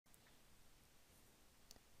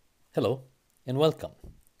Hello and welcome.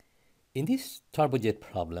 In this turbojet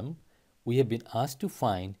problem, we have been asked to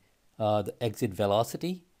find the exit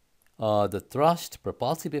velocity, the thrust,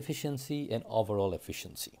 propulsive efficiency, and overall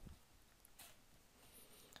efficiency.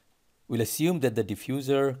 We'll assume that the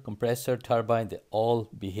diffuser, compressor, turbine, they all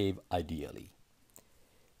behave ideally.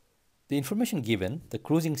 The information given, the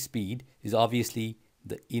cruising speed, is obviously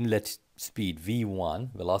the inlet speed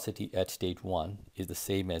V1, velocity at state 1, is the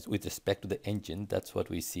same as with respect to the engine. That's what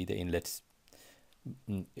we see, the inlet,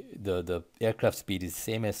 the aircraft speed is the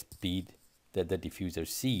same as speed that the diffuser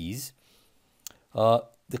sees.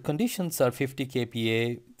 The conditions are 50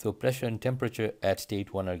 kPa, so pressure and temperature at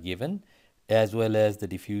state 1 are given, as well as the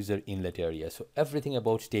diffuser inlet area. So everything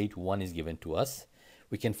about state 1 is given to us.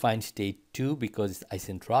 We can find state 2 because it's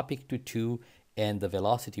isentropic to 2, and the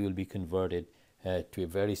velocity will be converted to a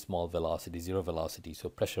very small velocity, zero velocity, so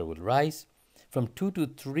pressure will rise. From 2 to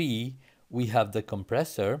 3, we have the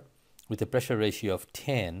compressor with a pressure ratio of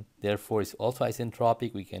 10, therefore it's also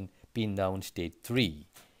isentropic. We can pin down state 3.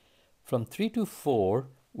 From 3 to 4,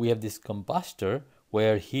 we have this combustor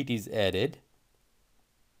where heat is added,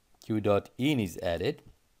 Q dot in is added,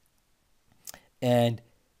 and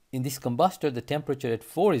in this combustor the temperature at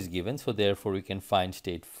 4 is given, so therefore we can find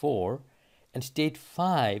state 4, and state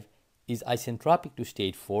 5 is isentropic to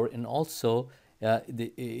state 4, and also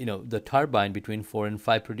the turbine between 4 and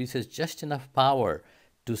 5 produces just enough power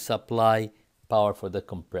to supply power for the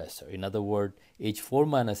compressor. In other words, H4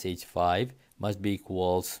 minus H5 must be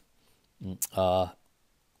equals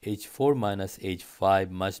H4 minus H5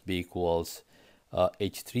 must be equals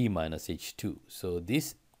H3 minus H2. So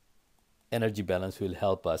this energy balance will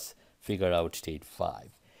help us figure out state 5.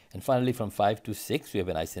 And finally, from 5 to 6, we have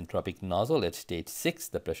an isentropic nozzle. At state 6,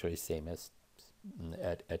 the pressure is same as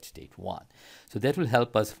at state 1. So that will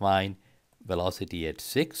help us find velocity at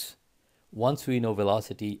 6. Once we know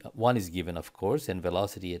velocity, 1 is given, of course, and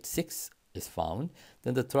velocity at 6 is found,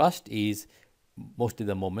 then the thrust is mostly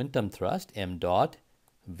the momentum thrust, m dot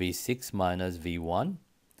V6 minus V1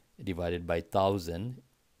 divided by 1000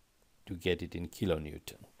 to get it in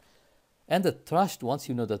kilonewton. And the thrust, once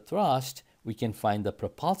you know the thrust, we can find the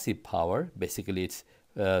propulsive power. Basically, it's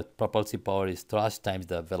propulsive power is thrust times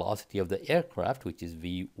the velocity of the aircraft, which is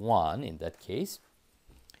V1 in that case.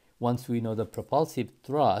 Once we know the propulsive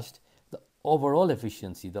thrust, the overall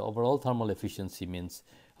efficiency, the overall thermal efficiency means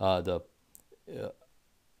the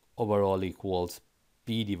overall equals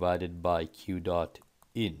P divided by Q dot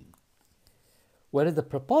in. Whereas the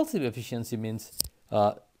propulsive efficiency means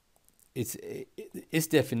its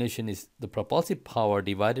definition is the propulsive power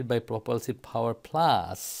divided by propulsive power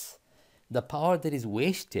plus the power that is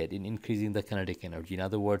wasted in increasing the kinetic energy. In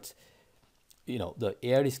other words, the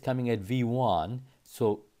air is coming at V1,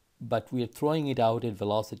 but we are throwing it out at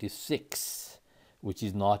velocity 6, which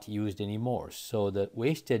is not used anymore. So the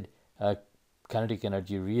wasted kinetic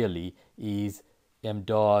energy really is m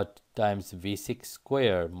dot times V6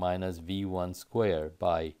 square minus V1 square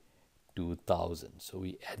by 2000. So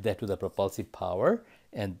we add that to the propulsive power,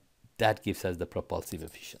 and that gives us the propulsive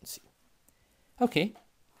efficiency. Okay.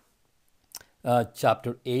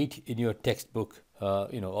 Chapter 8 in your textbook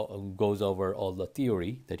goes over all the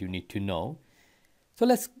theory that you need to know. So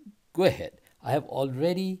let's go ahead. I have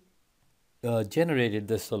already generated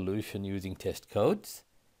the solution using test codes.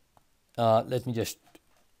 Let me just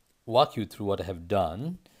walk you through what I have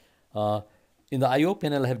done. In the I/O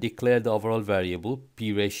panel, I have declared the overall variable,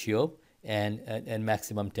 P ratio, and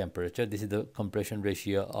maximum temperature. This is the compression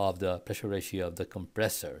ratio of the pressure ratio of the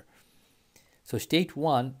compressor. So state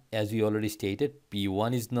 1, as we already stated,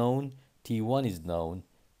 P1 is known, T1 is known,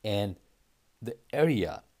 and the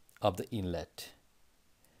area of the inlet.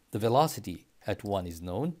 The velocity at 1 is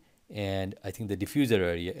known, and I think the diffuser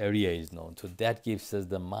area is known. So that gives us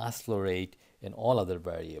the mass flow rate and all other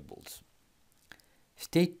variables.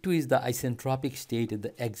 State 2 is the isentropic state at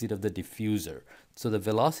the exit of the diffuser. So the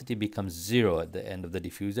velocity becomes 0 at the end of the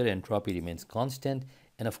diffuser, entropy remains constant,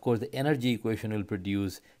 and of course the energy equation will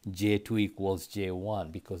produce J2 equals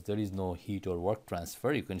J1 because there is no heat or work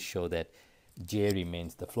transfer. You can show that J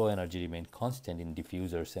remains, the flow energy remains constant in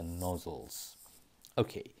diffusers and nozzles.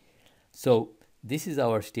 Okay, so this is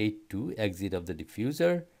our state 2, exit of the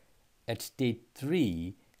diffuser. At state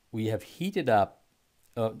 3, we have heated up,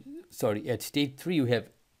 at state 3, we have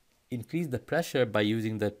increased the pressure by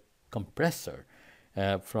using the compressor.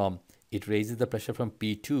 It raises the pressure from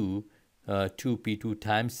P2 to P2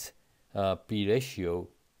 times P ratio,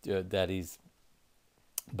 that is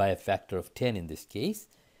by a factor of 10 in this case,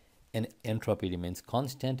 and entropy remains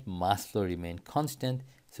constant, mass flow remains constant,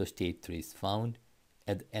 so state 3 is found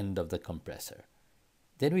at the end of the compressor.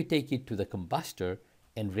 Then we take it to the combustor,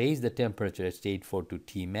 and raise the temperature at state 4 to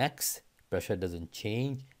Tmax. Pressure doesn't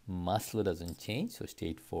change, mass flow doesn't change, so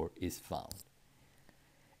state 4 is found.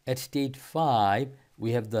 At state 5,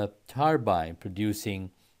 we have the turbine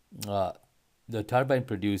producing, the turbine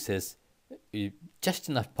produces just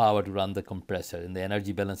enough power to run the compressor, and the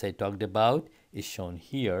energy balance I talked about is shown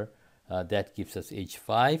here. That gives us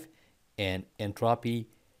H5, and entropy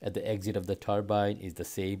at the exit of the turbine is the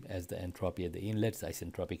same as the entropy at the inlet, it's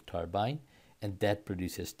isentropic turbine, and that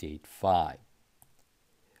produces state 5.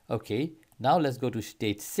 Okay, now let's go to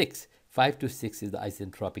state 6. 5 to 6 is the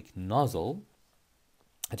isentropic nozzle.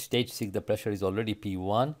 At stage 6, the pressure is already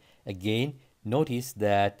P1. Again, notice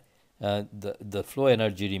that the flow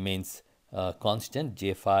energy remains constant,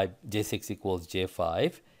 J6 equals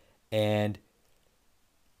J5, and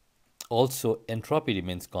also entropy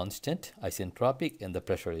remains constant, isentropic, and the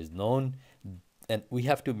pressure is known. And we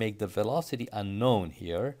have to make the velocity unknown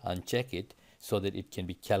here, uncheck it, so that it can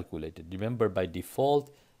be calculated. Remember, by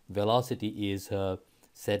default, velocity is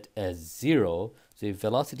set as 0. So if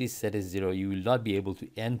velocity is set as 0, you will not be able to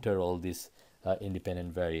enter all these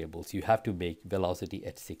independent variables. You have to make velocity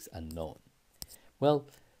at 6 unknown. Well,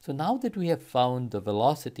 so now that we have found the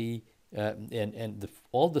velocity and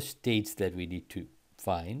all the states that we need to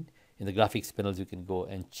find, in the graphics panels you can go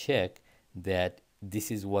and check that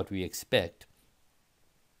this is what we expect.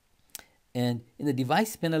 And in the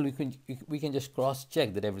device panel, we can just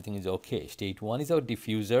cross-check that everything is okay. State 1 is our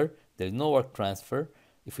diffuser. There is no work transfer.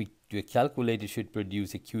 If we do a calculate, it should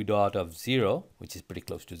produce a Q dot of 0, which is pretty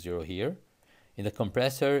close to 0 here. In the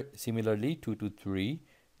compressor, similarly, 2 to 3,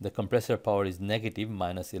 the compressor power is negative,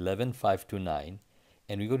 minus 11, 5 to 9.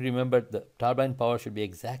 And we got to remember the turbine power should be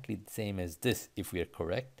exactly the same as this if we are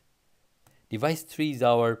correct. Device 3 is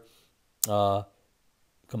our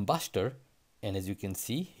combustor. And as you can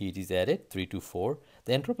see, heat is added, 3 to 4.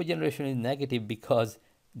 The entropy generation is negative because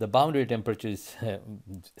the boundary temperature is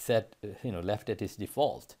set, left at its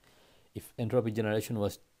default. If entropy generation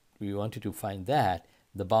was, we wanted to find that,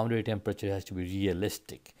 the boundary temperature has to be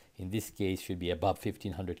realistic. In this case, should be above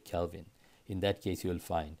 1500 Kelvin. In that case, you will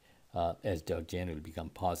find S dot J will become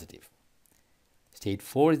positive. State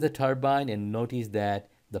 4 is the turbine, and notice that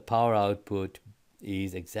the power output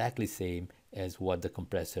is exactly same as what the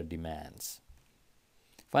compressor demands.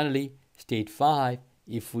 Finally, state 5,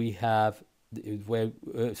 if we have,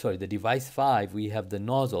 the device 5, we have the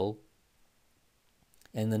nozzle,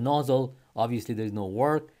 and the nozzle, obviously there is no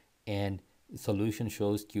work, and the solution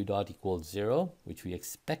shows Q dot equals 0, which we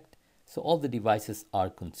expect. So all the devices are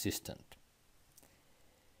consistent.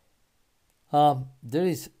 There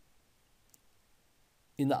is,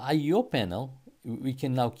 in the IO panel, we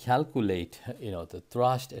can now calculate, the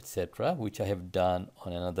thrust, etc., which I have done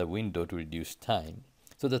on another window to reduce time.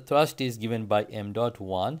 So the thrust is given by m dot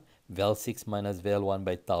 1, val 6 minus val 1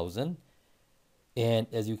 by 1000. And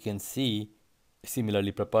as you can see,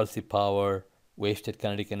 similarly, propulsive power, wasted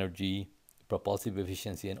kinetic energy, propulsive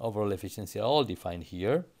efficiency, and overall efficiency are all defined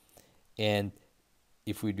here. And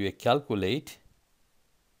if we do a calculate,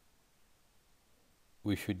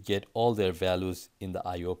 we should get all their values in the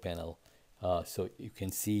IO panel. So you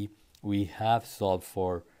can see we have solved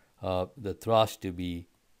for the thrust to be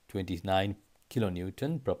 29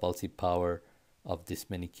 kilonewton, propulsive power of this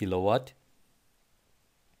many kilowatt.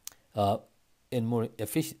 And more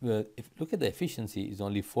efficient, if look at the efficiency, is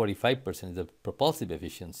only 45% the propulsive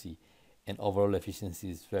efficiency, and overall efficiency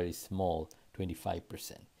is very small,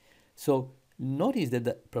 25%. So notice that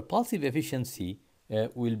the propulsive efficiency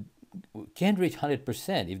can reach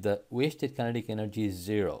 100% if the wasted kinetic energy is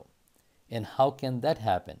 0. And how can that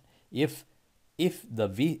happen? If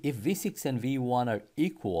V6 and V1 are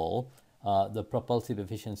equal, the propulsive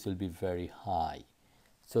efficiency will be very high.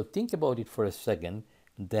 So think about it for a second,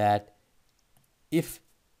 that if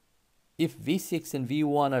V6 and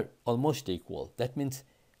V1 are almost equal, that means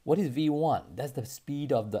what is V1? That's the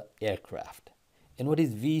speed of the aircraft. And what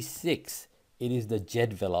is V6? It is the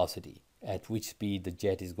jet velocity, at which speed the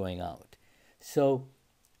jet is going out. So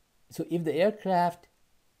if the aircraft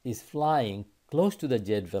is flying close to the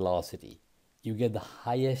jet velocity, you get the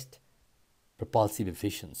highest propulsive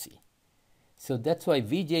efficiency. So that's why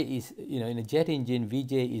VJ is, in a jet engine,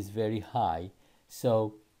 VJ is very high.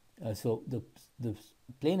 So the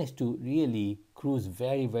plane has to really cruise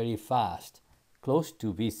very, very fast, close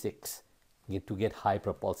to V6, to get high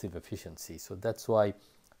propulsive efficiency. So that's why,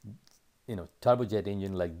 turbojet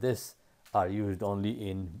engine like this are used only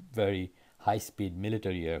in very high-speed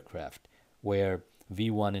military aircraft, where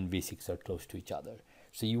V1 and V6 are close to each other.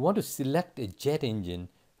 So you want to select a jet engine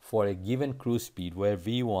for a given cruise speed where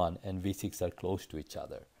V1 and V6 are close to each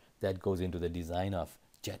other. That goes into the design of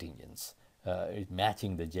jet engines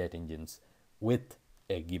matching the jet engines with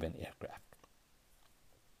a given aircraft.